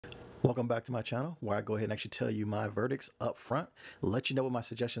Welcome back to my channel where I go ahead and actually tell you my verdicts up front, let you know what my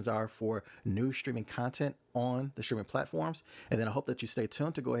suggestions are for new streaming content on the streaming platforms, and then I hope that you stay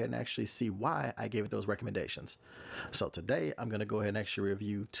tuned to go ahead and actually see why I gave it those recommendations. So today I'm going to go ahead and actually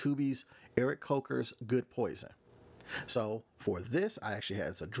review Tubi's Eric Coker's Good Poison. So for this, I actually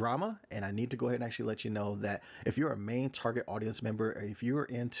has a drama, and I need to go ahead and actually let you know that if you're a main target audience member, or if you're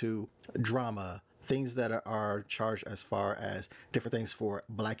into drama, things that are charged as far as different things for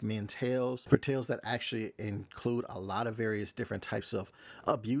black men tales, for tales that actually include a lot of various different types of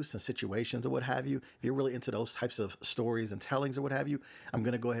abuse and situations or what have you, if you're really into those types of stories and tellings or what have you, I'm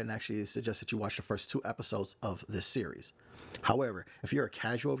going to go ahead and actually suggest that you watch the first 2 episodes of this series. However, if you're a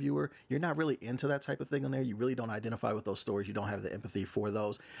casual viewer, you're not really into that type of thing on there, you really don't identify with those stories, you don't have the empathy for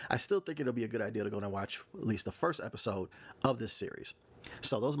those, I still think it'll be a good idea to go and watch at least the first episode of this series.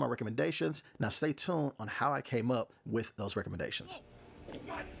 So those are my recommendations. Now stay tuned on how I came up with those recommendations.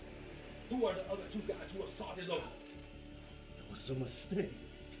 Mike, who are the other 2 guys who assaulted Logan? It was a mistake.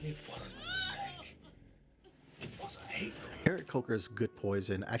 It wasn't a mistake. It was a hate. Eric Coker's Good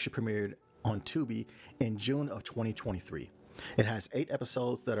Poison actually premiered on Tubi in June of 2023. It has 8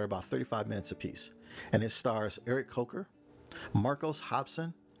 episodes that are about 35 minutes apiece, and it stars Eric Coker, Marcos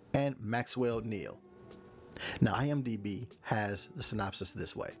Hobson, and Maxwell Neal. Now, IMDb has the synopsis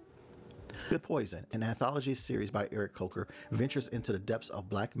this way. Good Poison, an anthology series by Eric Coker, ventures into the depths of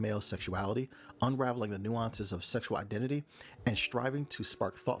black male sexuality, unraveling the nuances of sexual identity, and striving to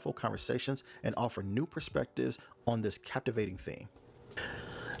spark thoughtful conversations and offer new perspectives on this captivating theme.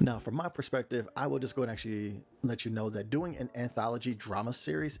 Now, from my perspective, I will just go and actually let you know that doing an anthology drama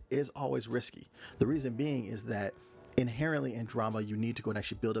series is always risky. The reason being is that inherently in drama, you need to go and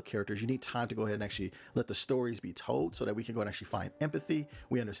actually build up characters. You need time to go ahead and actually let the stories be told so that we can go and actually find empathy.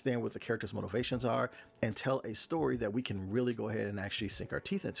 We understand what the characters' motivations are and tell a story that we can really go ahead and actually sink our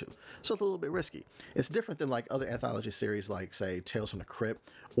teeth into. So it's a little bit risky. It's different than like other anthology series like, say, Tales from the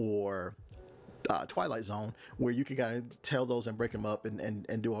Crypt or Twilight Zone, where you can kind of tell those and break them up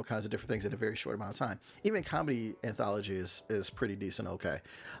and do all kinds of different things in a very short amount of time. Even comedy anthology is pretty decent, okay,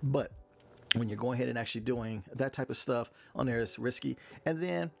 but when you're going ahead and actually doing that type of stuff on there, it's risky. And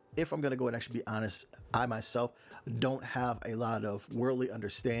then if I'm going to go and actually be honest, I myself don't have a lot of worldly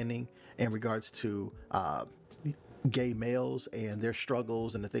understanding in regards to gay males and their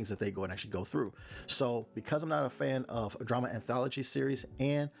struggles and the things that they go and actually go through. So because I'm not a fan of drama anthology series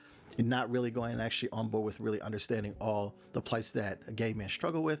and not really going and actually on board with really understanding all the plights that gay men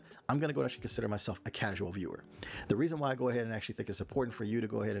struggle with, I'm going to go and actually consider myself a casual viewer. The reason why I go ahead and actually think it's important for you to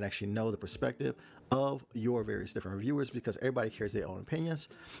go ahead and actually know the perspective of your various different reviewers, because everybody carries their own opinions,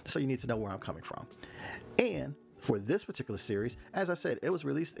 so you need to know where I'm coming from. And for this particular series, as I said, it was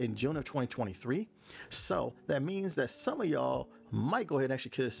released in June of 2023, so that means that some of y'all might go ahead and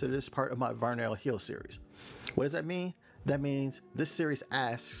actually consider this part of my Varnell Hill series. What does that mean? That means this series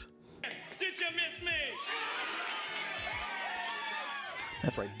asks, Did you miss me?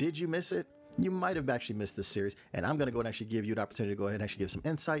 that's right, did you miss it? You might have actually missed this series, and I'm going to go and actually give you the opportunity to go ahead and actually give some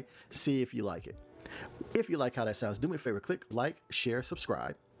insight, see if you like it. If you like how that sounds, do me a favor, click like, share,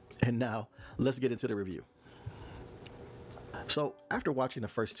 subscribe, and now let's get into the review. So after watching the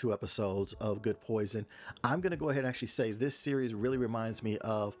first 2 episodes of Good Poison, I'm going to go ahead and actually say this series really reminds me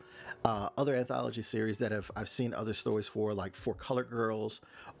of other anthology series that I've seen other stories for, like For Colored Girls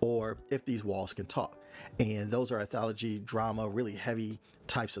or If These Walls Can Talk. And those are anthology drama, really heavy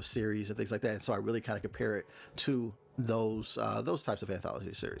types of series and things like that. And so I really kind of compare it to those types of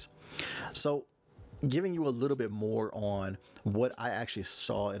anthology series. So giving you a little bit more on what I actually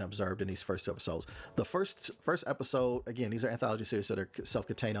saw and observed in these first 2 episodes. The first episode, again, these are anthology series that are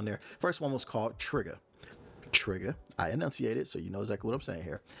self-contained on there. First one was called Trigger. Trigger. I enunciated, so you know exactly what I'm saying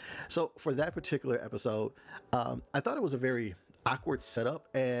here. So for that particular episode, I thought it was a very awkward setup,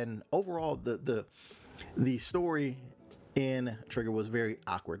 and overall the story in Trigger was very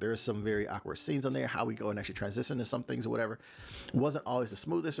awkward. There's some very awkward scenes on there. How we go and actually transition to some things or whatever wasn't always the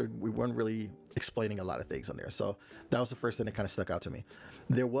smoothest, or we weren't really explaining a lot of things on there. So that was the first thing that kind of stuck out to me.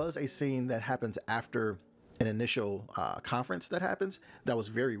 There was a scene that happens after an initial conference that happens that was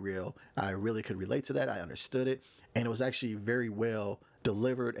very real. I really could relate to that. I understood it, and it was actually very well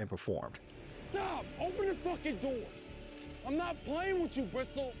delivered and performed. Stop! Open the fucking door! I'm not playing with you,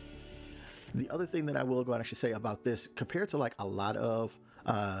 Bristol! The other thing that I will go and actually say about this, compared to like a lot of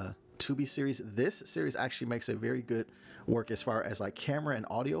Tubi series, this series actually makes a very good work as far as like camera and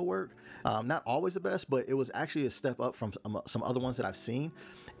audio work. Not always the best, but it was actually a step up from some other ones that I've seen,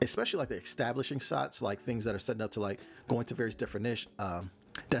 especially like the establishing shots, like things that are setting up to like going to various different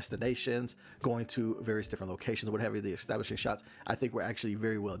destinations, going to various different locations, what have you. The establishing shots, I think, were actually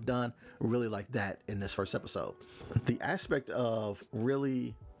very well done. Really like that in this first episode. The aspect of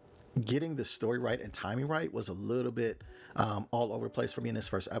really getting the story right and timing right was a little bit all over the place for me in this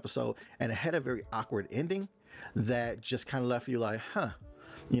first episode, and it had a very awkward ending that just kind of left you like, huh,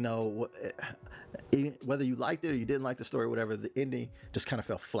 you know, whether you liked it or you didn't like the story, whatever, the ending just kind of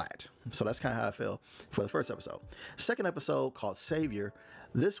fell flat. So that's kind of how I feel for the first episode. Second episode, called Savior.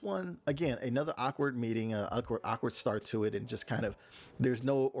 This one, again, another awkward meeting, awkward start to it, and just kind of, there's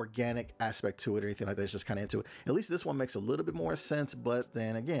no organic aspect to it or anything like that. It's just kind of into it. At least this one makes a little bit more sense, but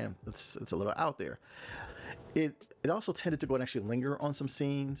then again, it's a little out there. It also tended to go and actually linger on some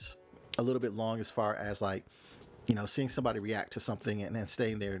scenes a little bit long, as far as like, you know, seeing somebody react to something and then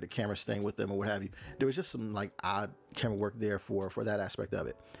staying there, the camera staying with them or what have you. There was just some like odd camera work there for that aspect of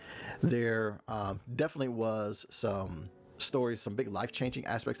it. There definitely was some stories, some big life-changing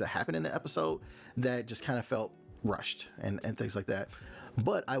aspects that happened in the episode that just kind of felt rushed and things like that.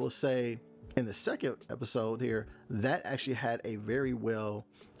 But I will say in the second episode here, that actually had a very well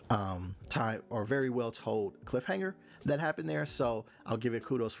very well told cliffhanger that happened there. So I'll give it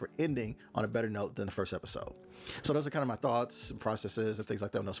kudos for ending on a better note than the first episode. So those are kind of my thoughts and processes and things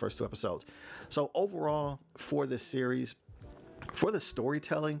like that in those first two episodes. So overall, for this series, for the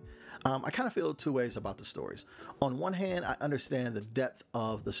storytelling, I kind of feel two ways about the stories. On one hand, I understand the depth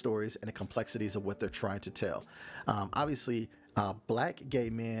of the stories and the complexities of what they're trying to tell. Obviously, black gay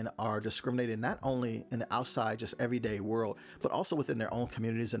men are discriminated not only in the outside, just everyday world, but also within their own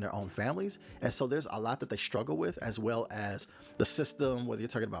communities and their own families. And so there's a lot that they struggle with, as well as the system, whether you're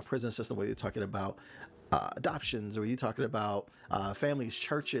talking about prison system, whether you're talking about adoptions, or you're talking about families,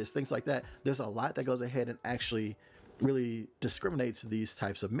 churches, things like that. There's a lot that goes ahead and actually really discriminates these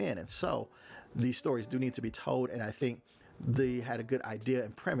types of men. And so these stories do need to be told, and I think they had a good idea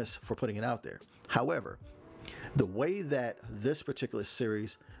and premise for putting it out there. However, the way that this particular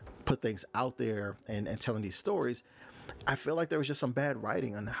series put things out there and telling these stories, I feel like there was just some bad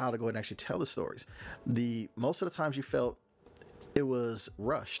writing on how to go and actually tell the stories. Most of the times you felt it was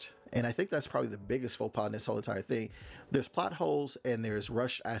rushed. And I think that's probably the biggest faux pas in this whole entire thing. There's plot holes and there's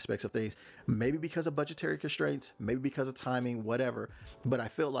rush aspects of things, maybe because of budgetary constraints, maybe because of timing, whatever. But I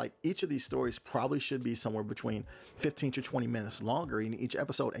feel like each of these stories probably should be somewhere between 15 to 20 minutes longer in each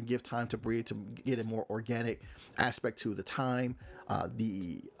episode, and give time to breathe, to get a more organic aspect to the time,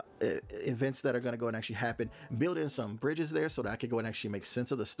 the events that are going to go and actually happen, build in some bridges there so that I can go and actually make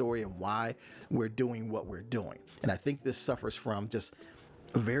sense of the story and why we're doing what we're doing. And I think this suffers from just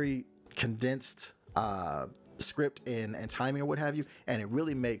a very condensed script and timing or what have you, and it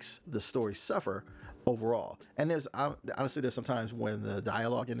really makes the story suffer overall. And there's honestly, there's sometimes when the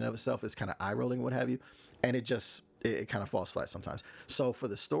dialogue in and of itself is kind of eye-rolling, what have you, and it kind of falls flat sometimes. So for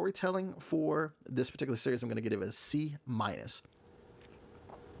the storytelling for this particular series, I'm going to give it a C-.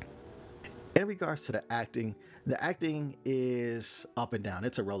 In regards to the acting is up and down.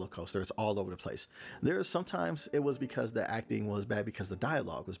 It's a roller coaster. It's all over the place. There's sometimes it was because the acting was bad, because the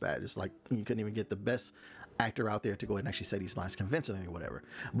dialogue was bad. It's like you couldn't even get the best actor out there to go ahead and actually say these lines convincingly or whatever.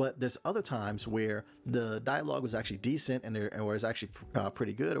 But there's other times where the dialogue was actually decent and was actually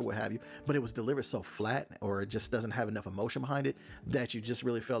pretty good or what have you, but it was delivered so flat, or it just doesn't have enough emotion behind it, that you just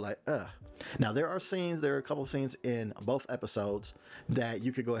really felt like, ugh. Now there are a couple of scenes in both episodes that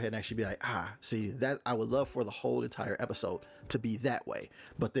you could go ahead and actually be like, see, that I would love for the whole entire episode to be that way,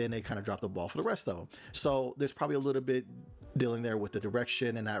 but then they kind of dropped the ball for the rest of them. So there's probably a little bit dealing there with the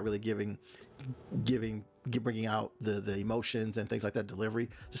direction and not really bringing out the emotions and things like that, delivery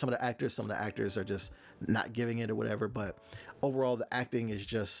to some of the actors. Some of the actors are just not giving it or whatever, but overall the acting is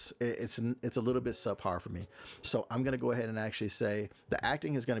just, it's a little bit subpar for me. So I'm going to go ahead and actually say the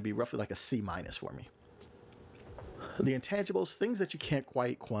acting is going to be roughly like a C- for me. The intangibles, things that you can't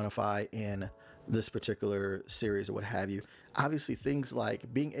quite quantify in this particular series or what have you, obviously things like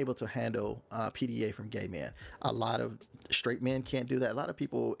being able to handle PDA from gay men. A lot of straight men can't do that. A lot of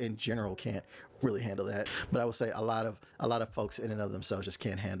people in general can't really handle that, but I would say a lot of folks in and of themselves just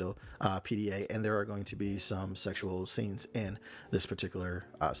can't handle PDA, and there are going to be some sexual scenes in this particular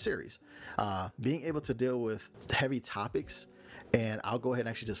series. Being able to deal with heavy topics, and I'll go ahead and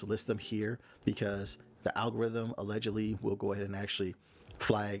actually just list them here because the algorithm allegedly will go ahead and actually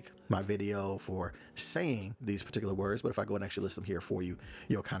flag my video for saying these particular words, but if I go and actually list them here for you,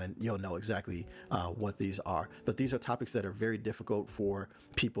 you'll know exactly what these are. But these are topics that are very difficult for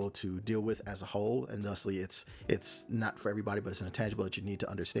people to deal with as a whole, and thusly it's not for everybody, but it's an intangible that you need to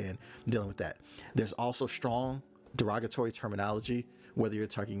understand dealing with that. There's also strong derogatory terminology, whether you're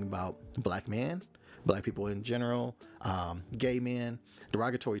talking about black man, black people in general, gay men,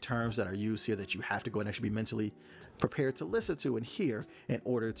 derogatory terms that are used here that you have to go and actually be mentally prepared to listen to and hear in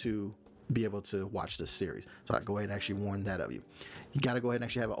order to be able to watch this series. So I go ahead and actually warn that of you. You got to go ahead and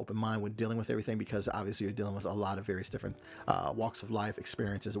actually have an open mind when dealing with everything, because obviously you're dealing with a lot of various different walks of life,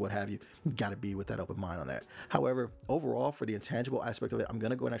 experiences, what have you. You got to be with that open mind on that. However, overall, for the intangible aspect of it, I'm going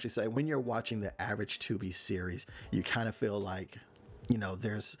to go and actually say when you're watching the average Tubi series, you kind of feel like, you know,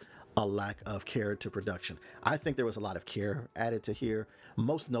 there's a lack of care to production. I think there was a lot of care added to here.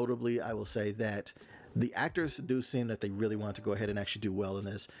 Most notably, I will say that the actors do seem that they really wanted to go ahead and actually do well in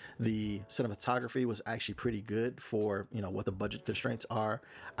this. The cinematography was actually pretty good for, you know, what the budget constraints are.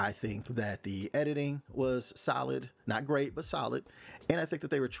 I think that the editing was solid, not great, but solid. And I think that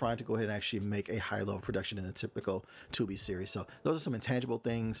they were trying to go ahead and actually make a higher level production than a typical Tubi series. So those are some intangible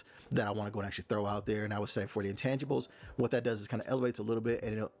things that I want to go and actually throw out there. And I would say for the intangibles, what that does is kind of elevates a little bit.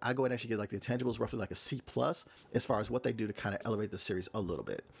 And I go ahead and actually get like the intangibles roughly like a C+ as far as what they do to kind of elevate the series a little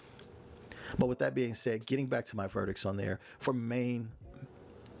bit. But with that being said, getting back to my verdicts on there, for main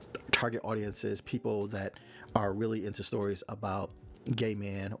target audiences, people that are really into stories about gay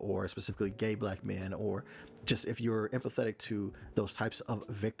men, or specifically gay black men, or just if you're empathetic to those types of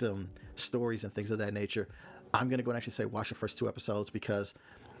victim stories and things of that nature, I'm going to go and actually say watch the first 2 episodes, because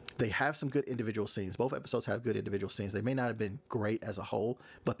they have some good individual scenes. Both episodes have good individual scenes. They may not have been great as a whole,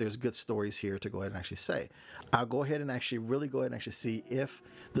 but there's good stories here to go ahead and actually say. I'll go ahead and actually really go ahead and actually see if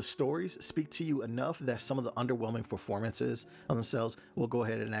the stories speak to you enough that some of the underwhelming performances on themselves will go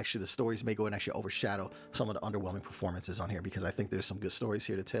ahead and actually, the stories may go and actually overshadow some of the underwhelming performances on here, because I think there's some good stories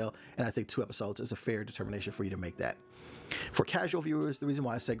here to tell, and I think 2 episodes is a fair determination for you to make that. For casual viewers, the reason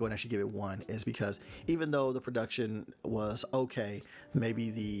why I say go and actually give it 1 is because even though the production was okay, maybe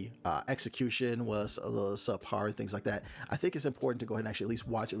the execution was a little subpar, things like that, I think it's important to go ahead and actually at least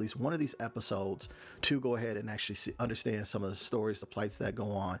watch at least one of these episodes to go ahead and actually understand some of the stories, the plights that go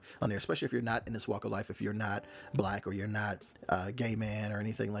on there, especially if you're not in this walk of life, if you're not black or you're not a gay man or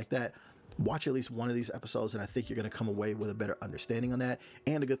anything like that. Watch at least one of these episodes, and I think you're going to come away with a better understanding on that.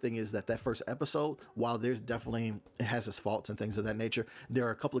 And the good thing is that that first episode, while there's definitely, it has its faults and things of that nature, there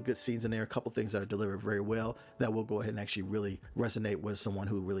are a couple of good scenes in there, a couple of things that are delivered very well that will go ahead and actually really resonate with someone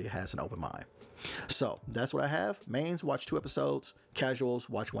who really has an open mind. So that's what I have. Mains, watch 2 episodes. Casuals,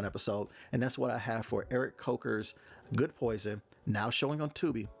 watch 1 episode. And that's what I have for Eric Coker's Good Poison, now showing on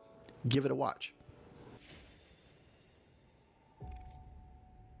Tubi. Give it a watch.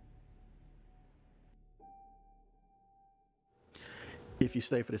 If you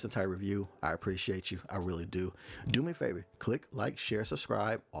stay for this entire review, I appreciate you. I really do. Do me a favor, click like, share,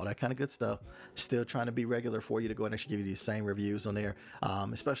 subscribe, all that kind of good stuff. Still trying to be regular for you to go and actually give you these same reviews on there,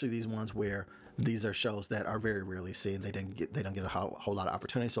 especially these ones where these are shows that are very rarely seen. They don't get a whole lot of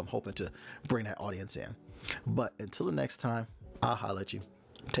opportunity, so I'm hoping to bring that audience in. But until the next time, I'll holler at you.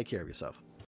 Take care of yourself.